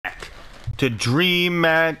to Dream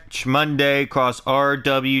Match Monday across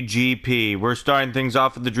RWGP. We're starting things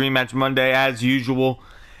off with the Dream Match Monday as usual,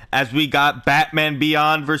 as we got Batman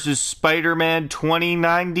Beyond versus Spider-Man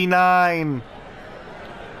 2099.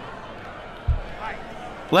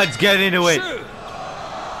 Let's get into it.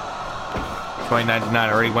 2099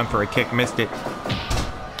 already went for a kick, missed it.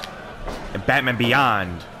 And Batman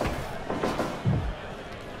Beyond.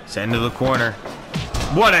 Send to the corner.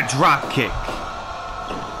 What a drop kick.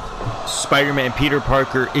 Spider-Man Peter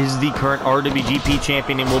Parker is the current RWGP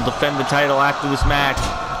champion and will defend the title after this match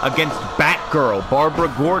against Batgirl,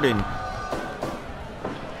 Barbara Gordon,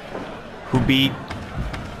 who beat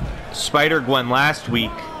Spider-Gwen last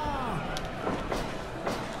week.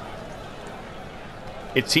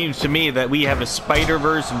 It seems to me that we have a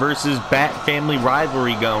Spider-Verse versus Bat family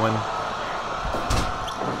rivalry going.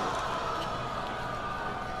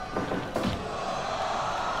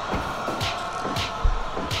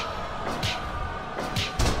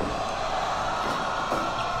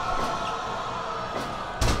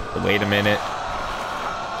 Wait a minute.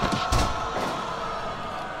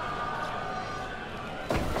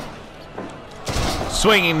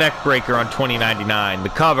 Swinging neck breaker on 2099. The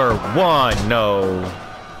cover, one, no.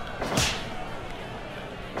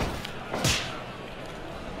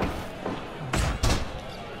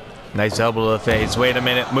 Nice elbow to the face. Wait a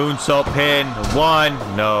minute. Moonsault pin, one,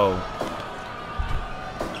 no.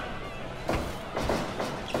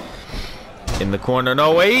 In the corner,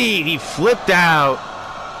 no way. He flipped out.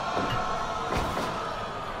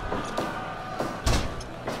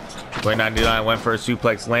 2099 went for a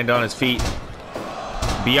suplex, landed on his feet.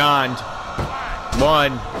 Beyond.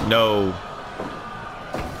 One. No.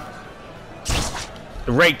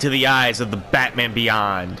 Right to the eyes of the Batman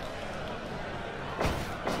Beyond.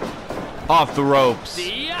 Off the ropes.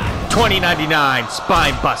 2099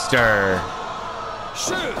 spine buster.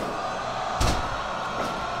 Shoot.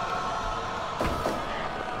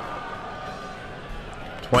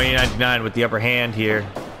 $20.99 with the upper hand here.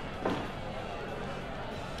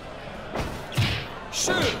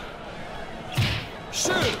 Shoot.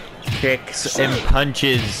 Shoot. Kicks and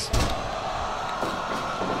punches.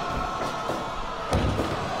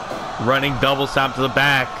 Running double stomp to the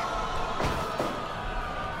back.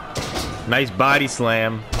 Nice body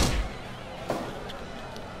slam.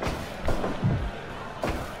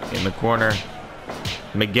 In the corner,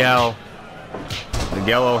 Miguel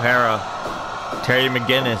O'Hara, Terry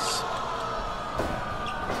McGinnis.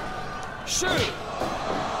 Shoot.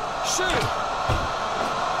 Shoot.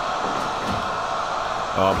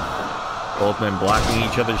 Both men blocking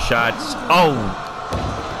each other's shots. Oh!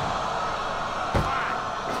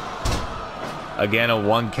 Again, a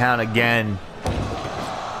one count again.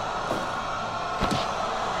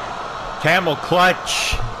 Camel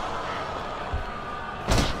clutch.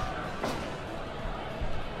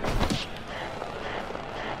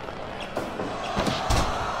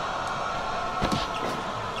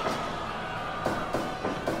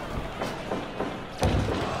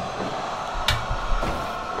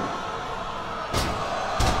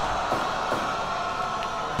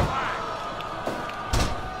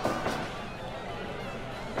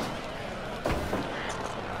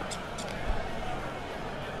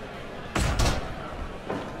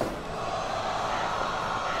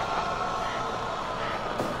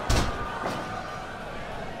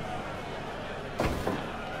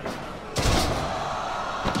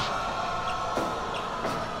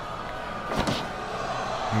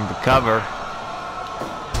 The cover.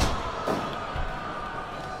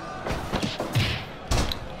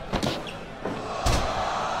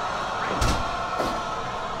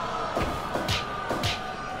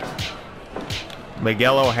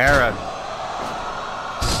 Miguel O'Hara.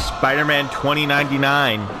 Spider-Man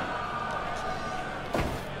 2099.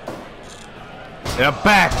 And a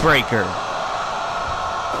backbreaker.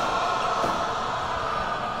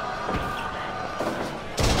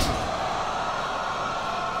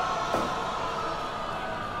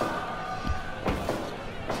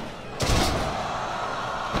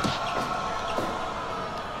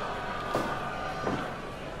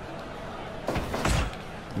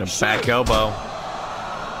 And a back elbow.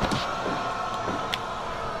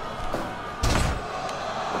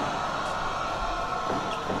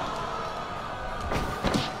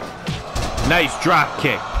 Nice drop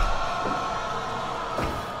kick.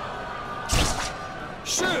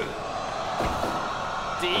 Shoot.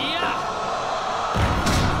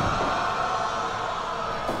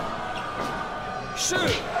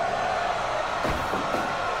 Shoot.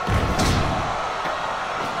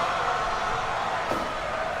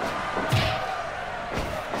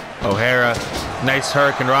 O'Hara, nice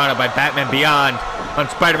Hurricane Rana by Batman Beyond. on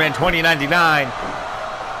Spider-Man 2099.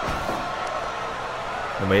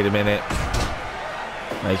 Oh, wait a minute.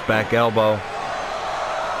 Nice back elbow.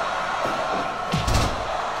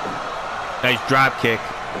 Nice drop kick.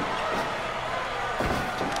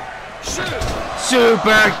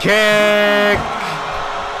 Super kick!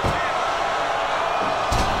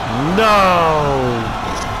 No!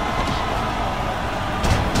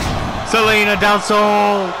 Selena Del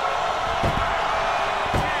Sol!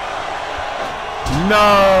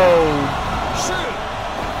 No!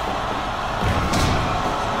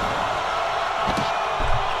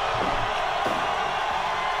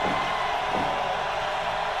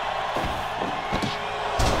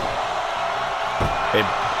 Hey,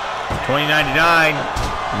 2099.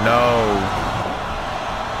 No.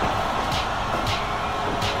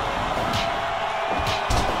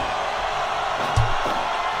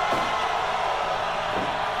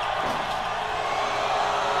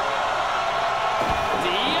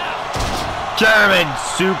 German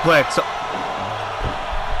suplex.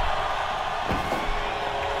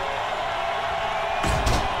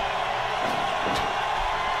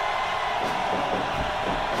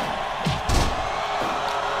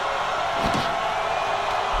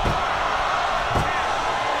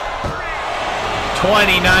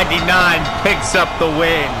 $20.99 picks up the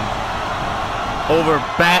win over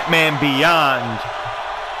Batman Beyond.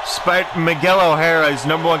 Miguel O'Hara is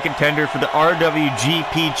 #1 contender for the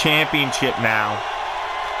RWGP Championship now,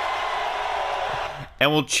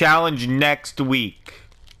 and will challenge next week.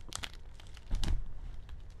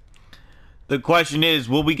 The question is,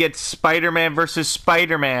 will we get Spider-Man versus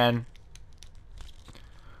Spider-Man,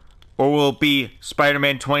 or will it be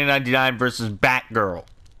Spider-Man 2099 versus Batgirl?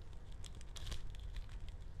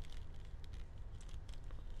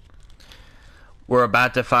 We're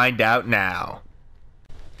about to find out now.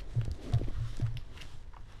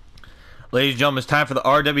 Ladies and gentlemen, it's time for the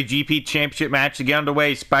RWGP Championship match to get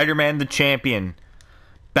underway. Spider-Man the champion.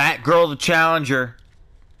 Batgirl the challenger.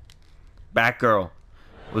 Batgirl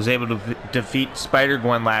was able to defeat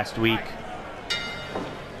Spider-Gwen last week.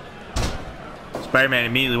 Spider-Man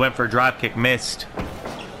immediately went for a dropkick, missed.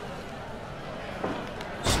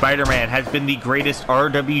 Spider-Man has been the greatest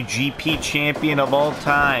RWGP champion of all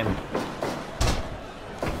time.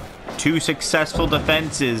 2 successful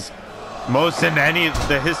defenses. Most in any of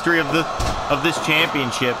the history of this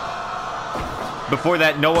championship. Before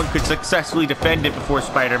that, no one could successfully defend it before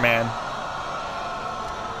Spider-Man.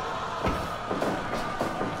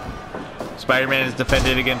 Spider-Man has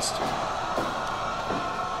defended against...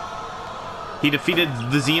 He defeated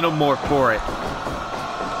the Xenomorph for it.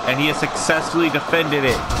 And he has successfully defended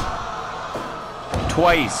it.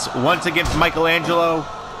 Twice. Once against Michelangelo,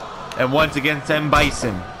 and once against M.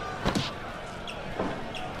 Bison.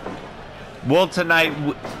 Will tonight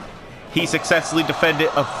he successfully defend it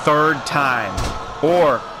a 3rd time?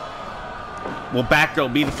 Or will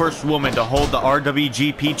Batgirl be the first woman to hold the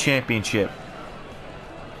RWGP Championship?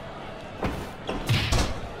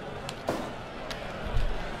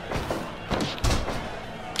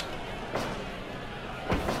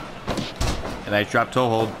 A nice drop toe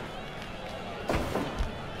hold.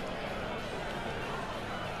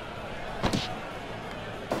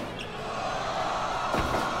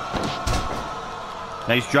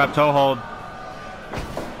 Nice drop toe hold.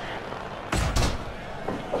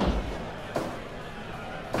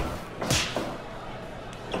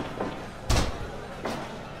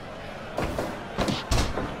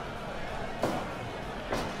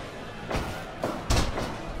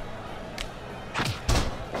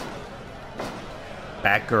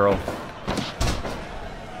 Batgirl.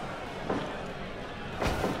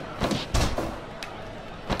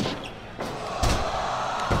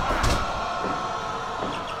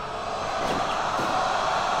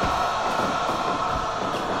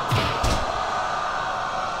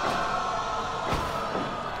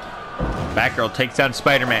 Batgirl takes down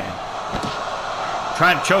Spider-Man.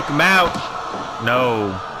 Trying to choke him out.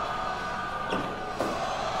 No.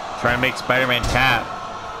 Trying to make Spider-Man tap.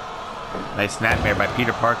 Nice snapmare by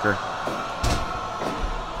Peter Parker.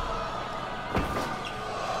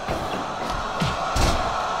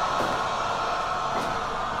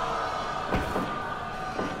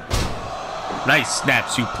 Nice snap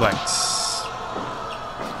suplex.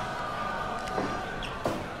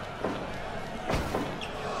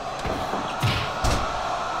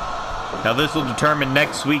 Now this will determine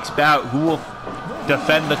next week's bout who will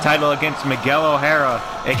defend the title against Miguel O'Hara,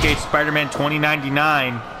 aka Spider-Man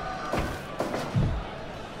 2099.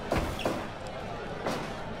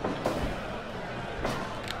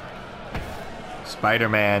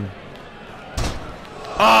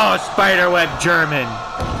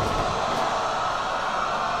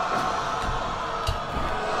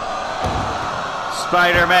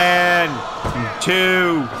 Spider-Man 2.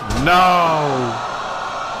 No.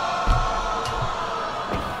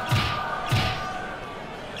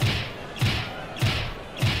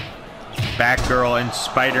 Batgirl and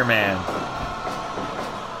Spider-Man.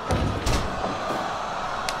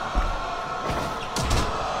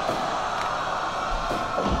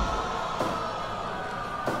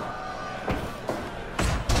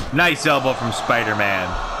 Nice elbow from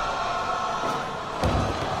Spider-Man.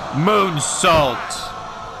 Moonsault.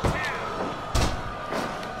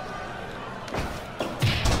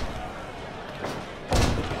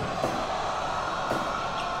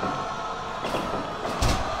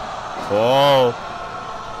 Oh.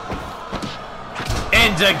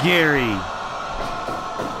 Enziguri.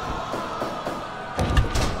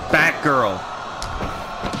 Batgirl.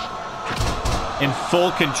 In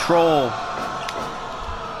full control.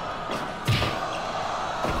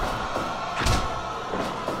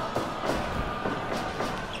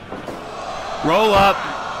 Roll up.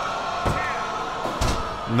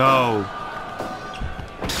 No.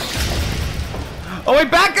 Oh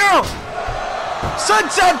wait, Batgirl!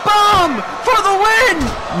 Sunset bomb for the win!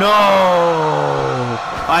 No.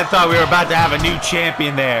 I thought we were about to have a new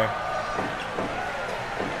champion there.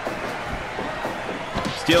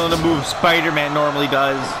 Stealing a move Spider-Man normally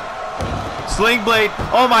does. Sling blade.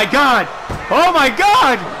 Oh my god! Oh my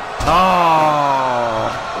god!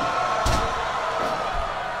 Oh.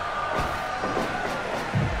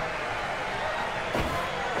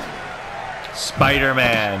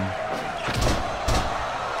 Spider-Man.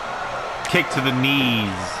 Kick to the knees.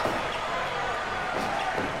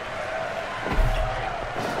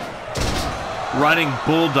 Running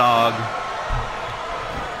bulldog.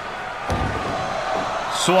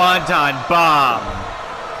 Swanton bomb.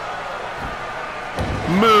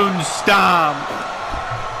 Moon stomp.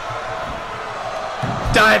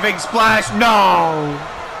 Diving splash. No.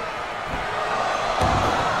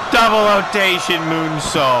 Double rotation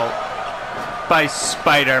moonsault by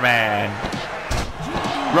Spider-Man.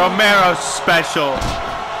 Romero special.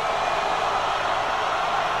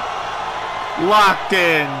 Locked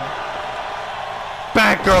in.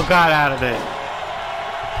 Batgirl got out of it.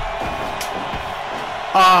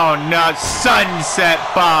 Oh no, sunset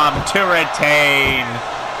bomb to retain.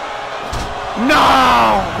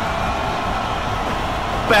 No!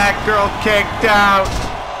 Batgirl kicked out.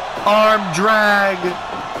 Arm drag.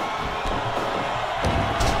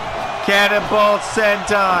 Cannonball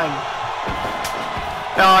senton.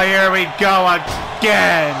 Oh, here we go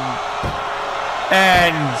again.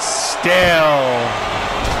 And still.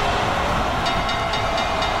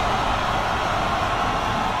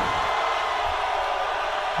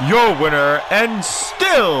 Your winner and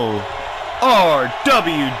still RWGP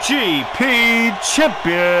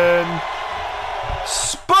champion,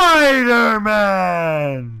 Spider-Man.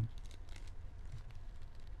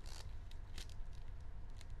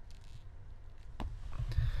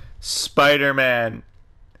 Spider-Man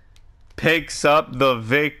picks up the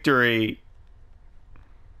victory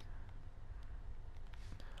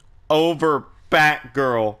over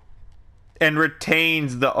Batgirl and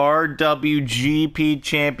retains the RWGP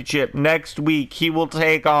Championship. Next week, he will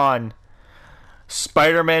take on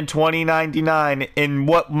Spider-Man 2099 in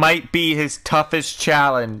what might be his toughest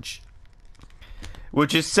challenge,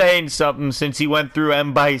 which is saying something since he went through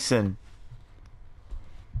M. Bison.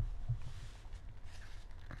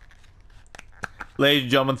 Ladies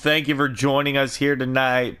and gentlemen, thank you for joining us here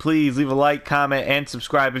tonight. Please leave a like, comment, and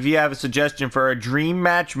subscribe. If you have a suggestion for a Dream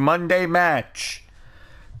Match Monday match,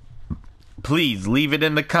 please leave it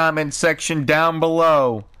in the comment section down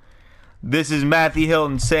below. This is Matthew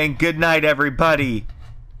Hilton saying good night, everybody.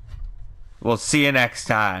 We'll see you next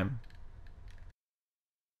time.